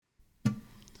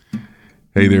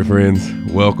Hey there, friends.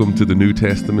 Welcome to the New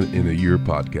Testament in a Year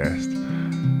podcast.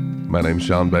 My name's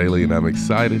Sean Bailey, and I'm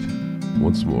excited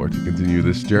once more to continue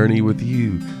this journey with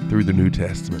you through the New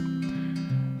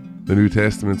Testament. The New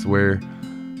Testament's where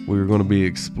we're going to be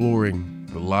exploring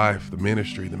the life, the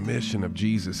ministry, the mission of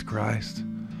Jesus Christ,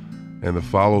 and the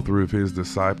follow-through of his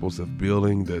disciples of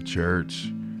building the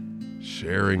church,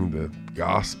 sharing the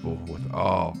gospel with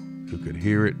all who could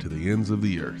hear it to the ends of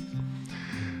the earth.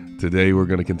 Today we're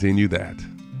going to continue that.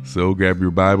 So grab your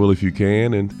Bible if you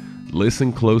can and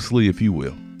listen closely if you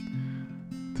will.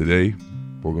 Today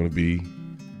we're going to be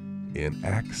in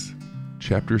Acts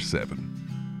chapter 7.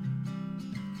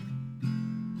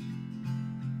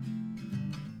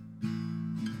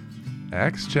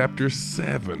 Acts chapter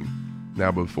 7.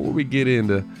 Now before we get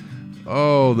into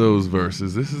all those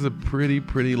verses, this is a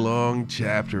pretty long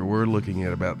chapter. We're looking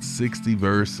at about 60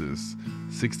 verses.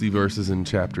 60 verses in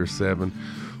chapter 7.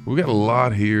 We've got a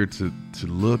lot here to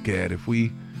look at. If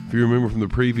you remember from the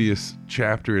previous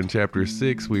chapter, in chapter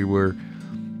 6, we were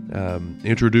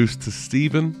introduced to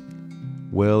Stephen.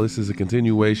 Well, this is a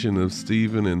continuation of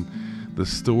Stephen and the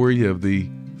story of the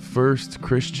first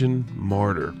Christian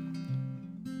martyr.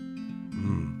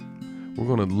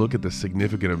 We're going to look at the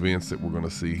significant events that we're going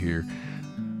to see here.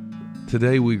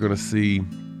 Today we're going to see,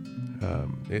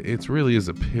 it really is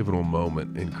a pivotal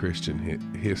moment in Christian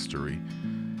history.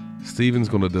 Stephen's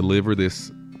going to deliver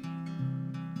this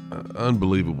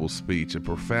unbelievable speech, a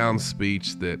profound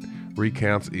speech that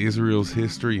recounts Israel's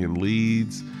history and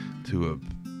leads to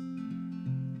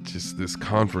just this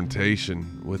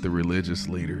confrontation with the religious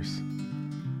leaders.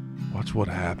 Watch what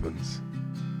happens.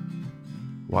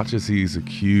 Watch as he's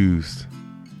accused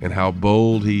and how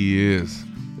bold he is,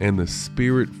 and the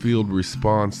spirit-filled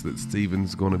response that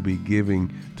Stephen's going to be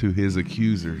giving to his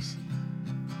accusers.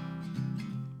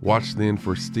 Watch then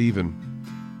for Stephen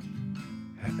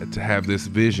to have this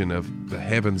vision of the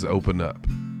heavens open up.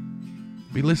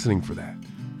 Be listening for that.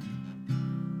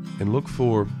 And look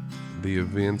for the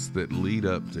events that lead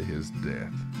up to his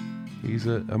death. He's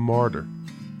a martyr,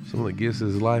 someone that gives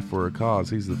his life for a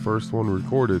cause. He's the first one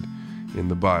recorded in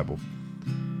the Bible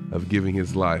of giving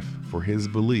his life for his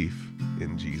belief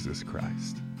in Jesus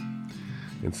Christ.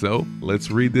 And so, let's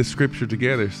read this scripture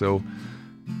together. So,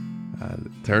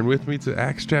 turn with me to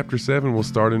Acts chapter 7. We'll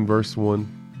start in verse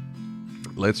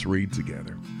 1. Let's read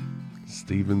together.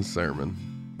 Stephen's sermon.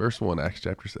 Verse 1, Acts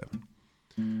chapter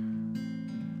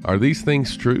 7. Are these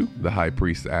things true? The high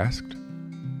priest asked.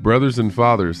 Brothers and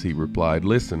fathers, he replied,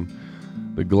 listen.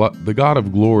 The God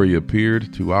of glory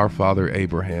appeared to our father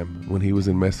Abraham when he was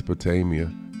in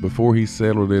Mesopotamia, before he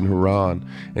settled in Haran,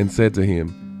 and said to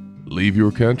him, leave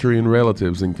your country and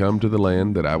relatives and come to the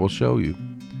land that I will show you.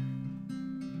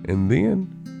 And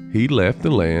then he left the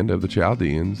land of the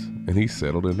Chaldeans, and he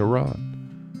settled in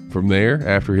Haran. From there,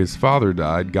 after his father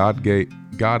died,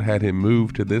 God had him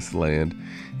move to this land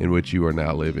in which you are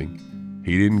now living.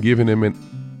 He didn't give him an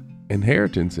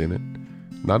inheritance in it,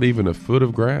 not even a foot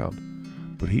of ground,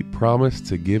 but he promised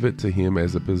to give it to him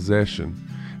as a possession,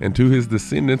 and to his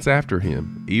descendants after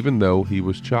him, even though he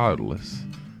was childless.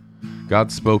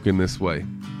 God spoke in this way.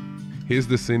 His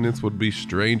descendants would be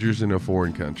strangers in a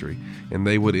foreign country, and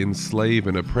they would enslave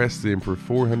and oppress them for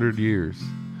 400 years.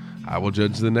 I will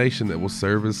judge the nation that will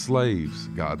serve as slaves,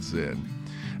 God said.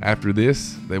 After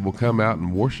this, they will come out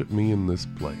and worship me in this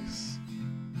place.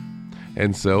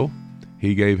 And so,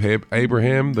 he gave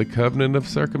Abraham the covenant of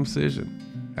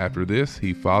circumcision. After this,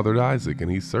 he fathered Isaac,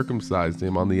 and he circumcised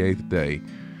him on the 8th day.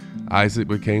 Isaac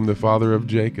became the father of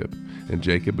Jacob, and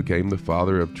Jacob became the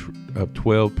father of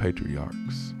 12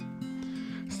 patriarchs.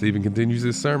 Stephen continues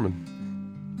his sermon.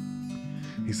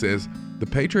 He says, the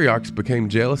patriarchs became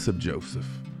jealous of Joseph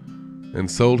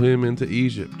and sold him into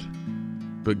Egypt.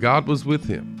 But God was with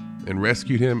him and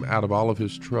rescued him out of all of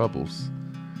his troubles.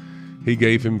 He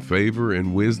gave him favor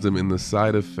and wisdom in the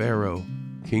sight of Pharaoh,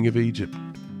 king of Egypt,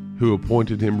 who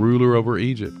appointed him ruler over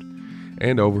Egypt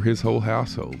and over his whole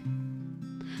household.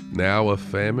 Now a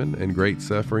famine and great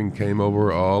suffering came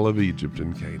over all of Egypt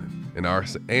and Canaan, and our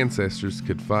ancestors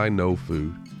could find no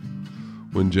food.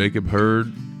 When Jacob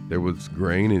heard there was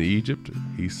grain in Egypt,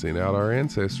 he sent out our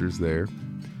ancestors there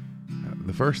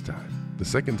the first time. The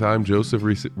second time, Joseph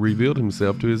revealed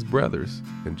himself to his brothers,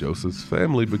 and Joseph's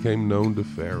family became known to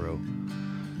Pharaoh.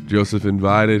 Joseph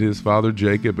invited his father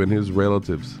Jacob and his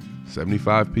relatives,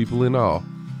 75 people in all,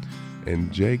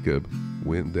 and Jacob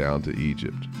went down to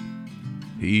Egypt.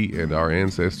 He and our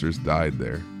ancestors died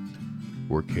there,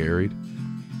 were carried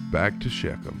back to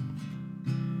Shechem,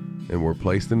 and were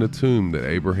placed in a tomb that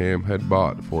Abraham had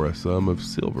bought for a sum of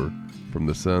silver from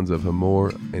the sons of Hamor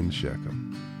and Shechem.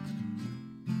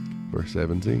 Verse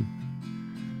 17.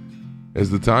 As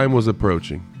the time was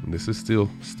approaching, and this is still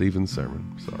Stephen's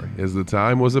sermon, as the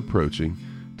time was approaching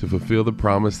to fulfill the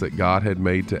promise that God had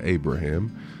made to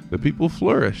Abraham, the people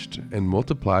flourished and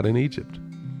multiplied in Egypt,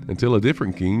 until a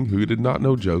different king who did not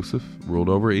know Joseph ruled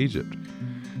over Egypt.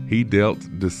 He dealt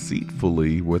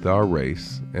deceitfully with our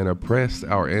race and oppressed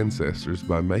our ancestors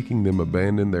by making them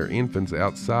abandon their infants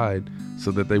outside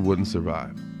so that they wouldn't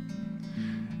survive.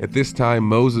 At this time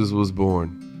Moses was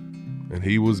born, and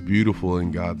he was beautiful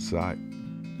in God's sight.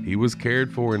 He was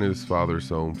cared for in his father's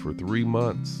home for 3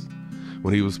 months.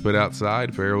 When he was put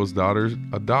outside, Pharaoh's daughter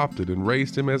adopted and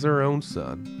raised him as her own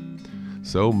son.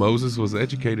 So Moses was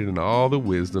educated in all the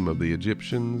wisdom of the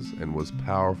Egyptians and was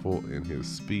powerful in his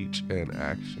speech and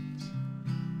actions.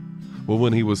 Well,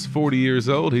 when he was 40 years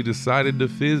old, he decided to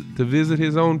visit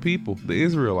his own people, the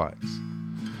Israelites.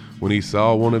 When he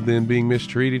saw one of them being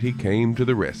mistreated, he came to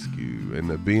the rescue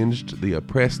and avenged the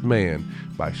oppressed man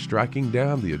by striking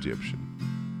down the Egyptian.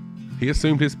 He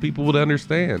assumed his people would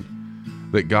understand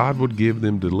that God would give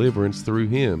them deliverance through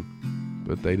him,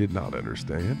 but they did not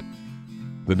understand.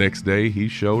 The next day he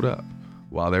showed up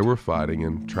while they were fighting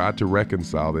and tried to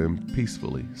reconcile them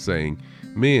peacefully, saying,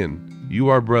 "Men, you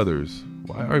are brothers.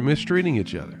 Why are you mistreating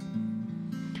each other?"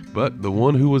 But the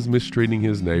one who was mistreating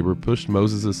his neighbor pushed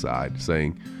Moses aside,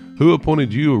 saying, "Who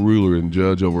appointed you a ruler and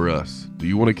judge over us? Do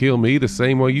you want to kill me the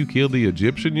same way you killed the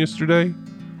Egyptian yesterday?"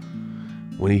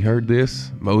 When he heard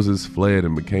this, Moses fled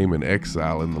and became an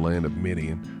exile in the land of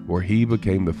Midian, where he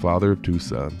became the father of 2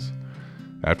 sons.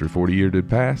 After 40 years had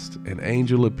passed, an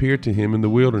angel appeared to him in the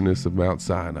wilderness of Mount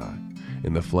Sinai,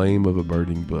 in the flame of a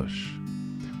burning bush.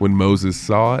 When Moses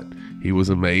saw it, he was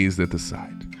amazed at the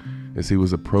sight. As he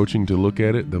was approaching to look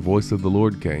at it, the voice of the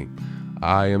Lord came,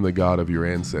 "I am the God of your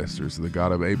ancestors, the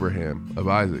God of Abraham, of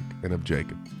Isaac, and of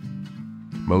Jacob."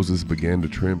 Moses began to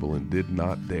tremble and did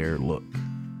not dare look.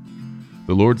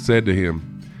 The Lord said to him,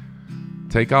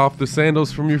 "Take off the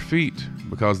sandals from your feet,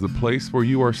 because the place where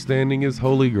you are standing is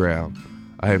holy ground.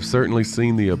 I have certainly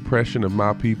seen the oppression of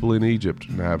my people in Egypt,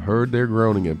 and I have heard their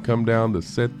groaning and come down to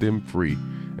set them free.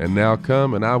 And now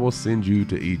come, and I will send you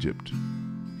to Egypt."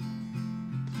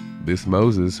 This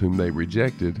Moses, whom they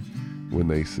rejected when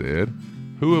they said,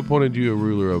 "Who appointed you a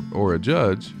ruler or a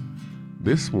judge?"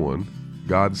 This one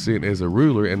God sent as a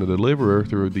ruler and a deliverer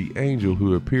through the angel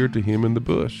who appeared to him in the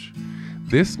bush.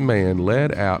 This man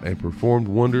led out and performed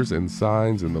wonders and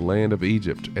signs in the land of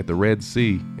Egypt, at the Red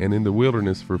Sea, and in the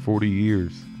wilderness for 40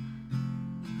 years.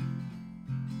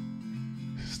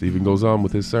 Stephen goes on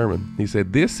with his sermon. He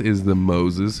said, "This is the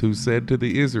Moses who said to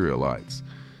the Israelites,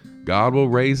 'God will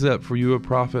raise up for you a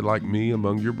prophet like me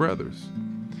among your brothers.'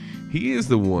 He is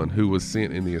the one who was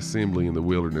sent in the assembly in the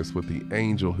wilderness with the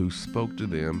angel who spoke to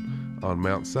them on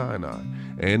Mount Sinai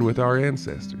and with our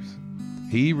ancestors.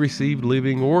 He received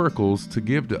living oracles to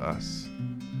give to us.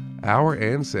 Our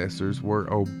ancestors were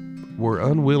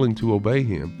unwilling to obey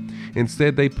him.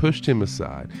 Instead, they pushed him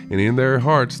aside, and in their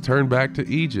hearts turned back to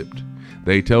Egypt.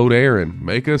 They told Aaron,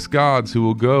 'Make us gods who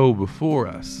will go before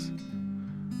us.'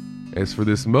 As for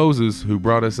this Moses who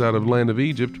brought us out of the land of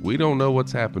Egypt, we don't know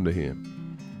what's happened to him."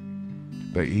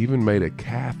 They even made a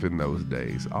calf in those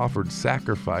days, offered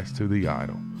sacrifice to the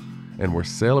idol, and were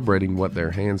celebrating what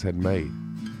their hands had made.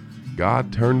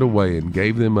 God turned away and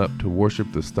gave them up to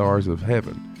worship the stars of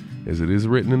heaven, as it is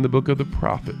written in the book of the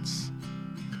prophets.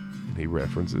 And he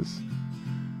references,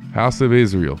 "House of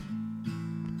Israel,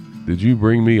 did you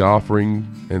bring me offering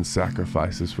and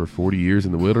sacrifices for 40 years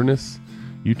in the wilderness?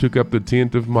 You took up the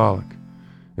tent of Moloch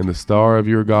and the star of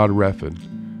your god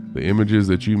Rephan, the images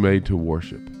that you made to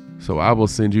worship. So I will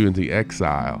send you into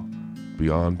exile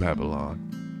beyond Babylon."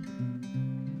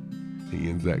 He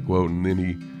ends that quote, and then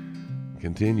he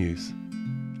continues,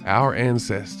 "Our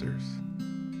ancestors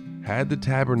had the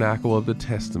tabernacle of the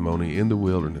testimony in the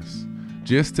wilderness,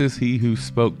 just as he who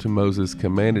spoke to Moses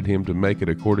commanded him to make it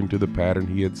according to the pattern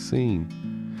he had seen.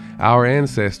 Our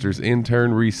ancestors in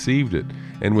turn received it,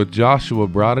 and with Joshua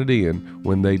brought it in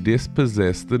when they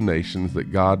dispossessed the nations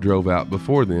that God drove out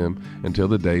before them until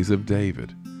the days of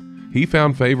David. He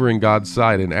found favor in God's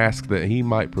sight and asked that he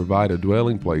might provide a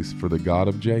dwelling place for the God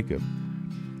of Jacob.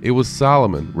 It was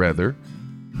Solomon, rather,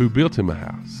 who built him a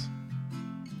house.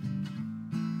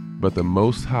 But the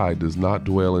Most High does not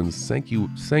dwell in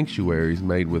sanctuaries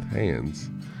made with hands,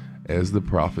 as the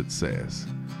prophet says."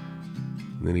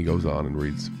 And then he goes on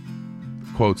and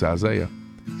quotes Isaiah.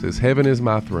 It says, "Heaven is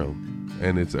my throne,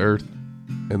 and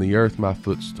the earth my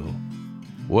footstool.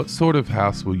 What sort of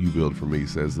house will you build for me,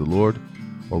 says the Lord?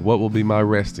 Or what will be my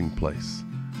resting place?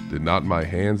 Did not my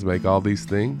hands make all these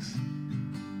things?"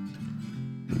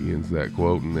 He ends that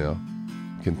quote and now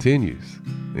continues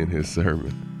in his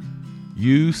sermon.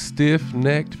 You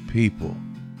stiff-necked people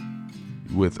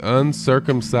with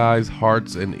uncircumcised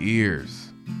hearts and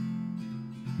ears.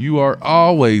 You are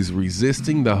always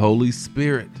resisting the Holy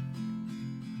Spirit.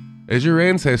 As your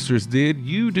ancestors did,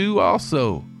 you do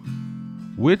also.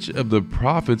 Which of the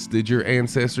prophets did your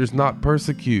ancestors not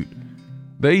persecute?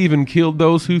 They even killed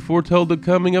those who foretold the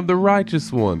coming of the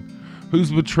righteous one,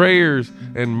 whose betrayers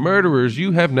and murderers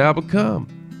you have now become.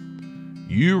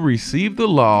 You received the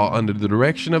law under the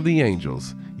direction of the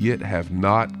angels, yet have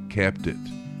not kept it.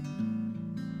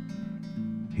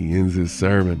 He ends his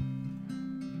sermon.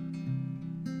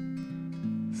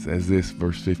 Says this,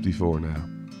 verse 54 now.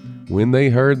 When they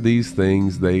heard these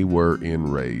things, they were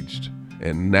enraged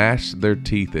and gnashed their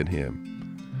teeth at him.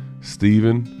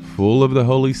 Stephen, full of the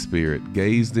Holy Spirit,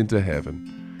 gazed into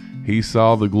heaven. He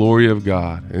saw the glory of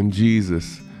God and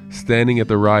Jesus standing at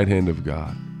the right hand of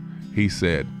God. He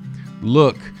said,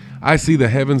 "Look, I see the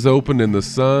heavens opened and the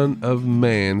Son of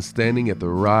Man standing at the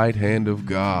right hand of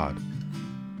God."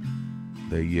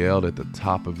 They yelled at the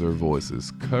top of their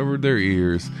voices, covered their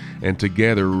ears, and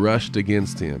together rushed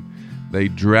against him. They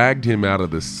dragged him out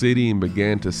of the city and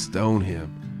began to stone him.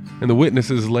 And the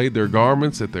witnesses laid their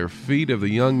garments at their feet of a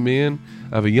young man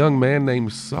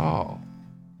named Saul.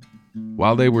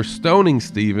 While they were stoning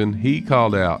Stephen, he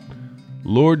called out,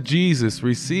 "Lord Jesus,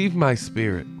 receive my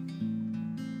spirit."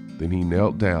 Then he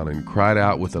knelt down and cried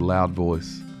out with a loud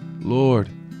voice, "Lord,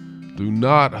 do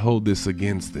not hold this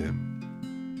against them."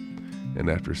 And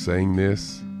after saying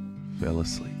this, fell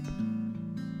asleep.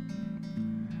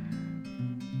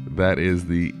 That is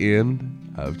the end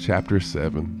of chapter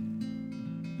 7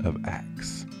 of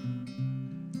Acts.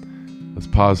 Let's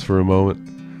pause for a moment,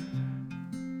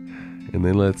 and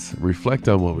then let's reflect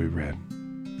on what we read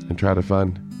and try to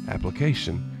find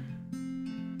application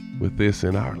with this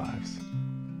in our lives.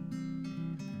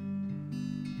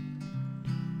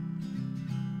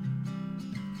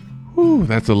 Whew,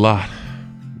 that's a lot.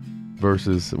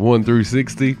 Verses 1 through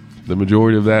 60. The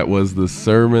majority of that was the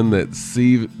sermon that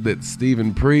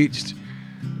Stephen preached,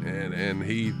 and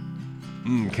he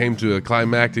came to a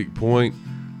climactic point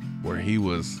where he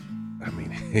was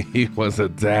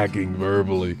attacking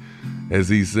verbally as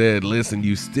he said, "Listen,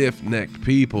 you stiff-necked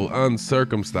people,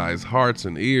 uncircumcised hearts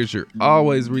and ears, you're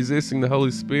always resisting the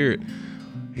Holy Spirit."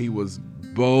 He was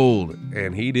bold,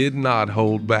 and he did not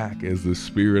hold back as the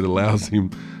Spirit allows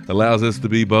us to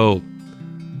be bold.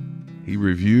 He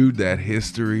reviewed that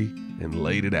history and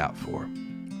laid it out for him.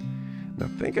 Now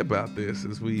think about this.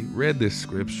 As we read this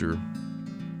scripture,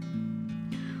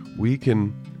 we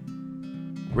can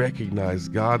recognize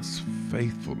God's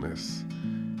faithfulness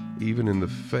even in the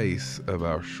face of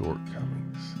our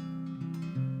shortcomings.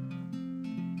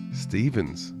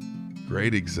 Stephen's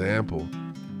great example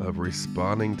of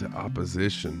responding to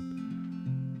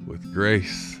opposition with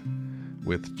grace,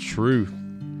 with truth,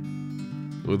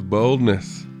 with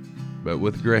boldness, but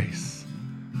with grace.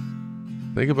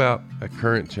 Think about a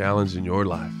current challenge in your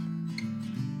life.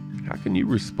 How can you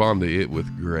respond to it with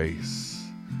grace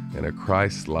and a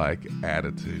Christ-like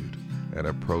attitude and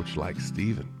approach like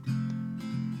Stephen?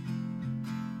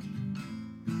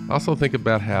 Also think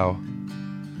about how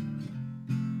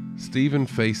Stephen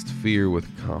faced fear with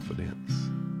confidence.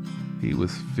 He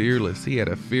was fearless. He had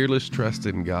a fearless trust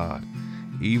in God,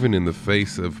 even in the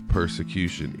face of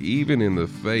persecution, even in the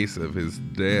face of his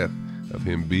death, of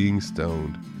him being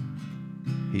stoned.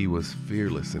 He was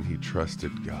fearless and he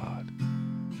trusted God.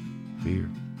 Fear.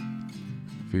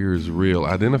 Fear is real.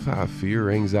 Identify fear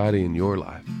or anxiety in your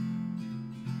life.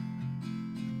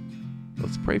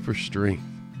 Let's pray for strength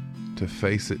to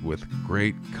face it with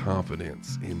great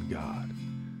confidence in God.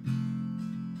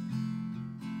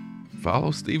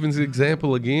 Follow Stephen's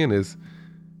example again as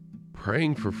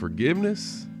praying for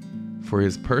forgiveness for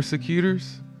his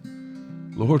persecutors.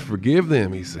 Lord, forgive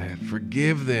them, he said.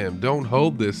 Forgive them. Don't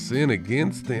hold this sin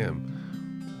against them.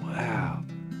 Wow.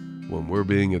 When we're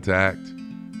being attacked,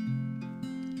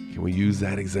 can we use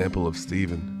that example of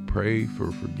Stephen? Pray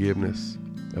for forgiveness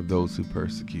of those who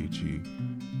persecute you.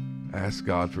 Ask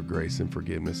God for grace and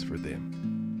forgiveness for them.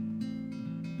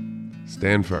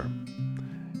 Stand firm.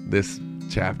 This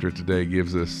chapter today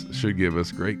should give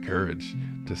us great courage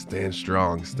to stand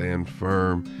strong, stand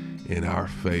firm in our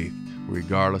faith,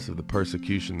 regardless of the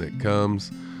persecution that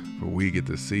comes, for we get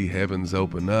to see heavens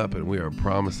open up and we are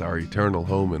promised our eternal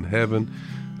home in heaven.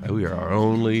 We are our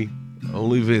only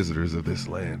visitors of this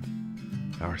land.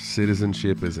 Our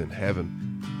citizenship is in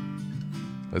heaven.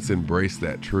 Let's embrace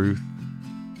that truth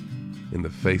in the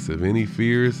face of any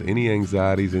fears, any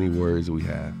anxieties, any worries we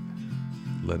have.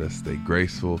 Let us stay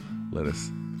graceful. Let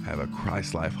us have a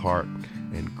Christ-like heart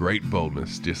and great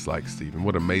boldness, just like Stephen.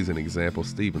 What an amazing example.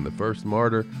 Stephen, the first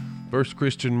martyr, first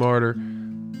Christian martyr,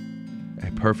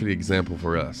 a perfect example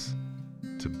for us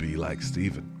to be like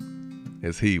Stephen,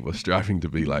 as he was striving to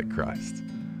be like Christ.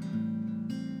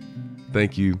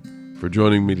 Thank you for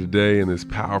joining me today in this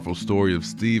powerful story of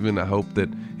Stephen. I hope that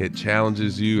it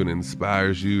challenges you and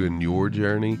inspires you in your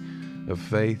journey of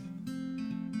faith.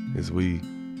 As we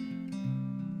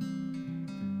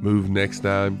move next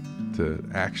time to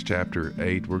Acts chapter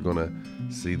 8, we're going to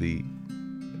see the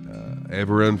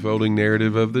ever-unfolding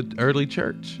narrative of the early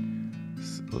church.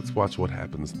 So let's watch what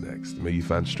happens next. May you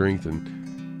find strength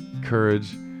and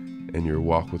courage, and your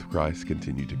walk with Christ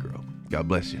continue to grow. God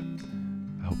bless you.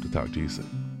 I hope to talk to you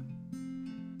soon.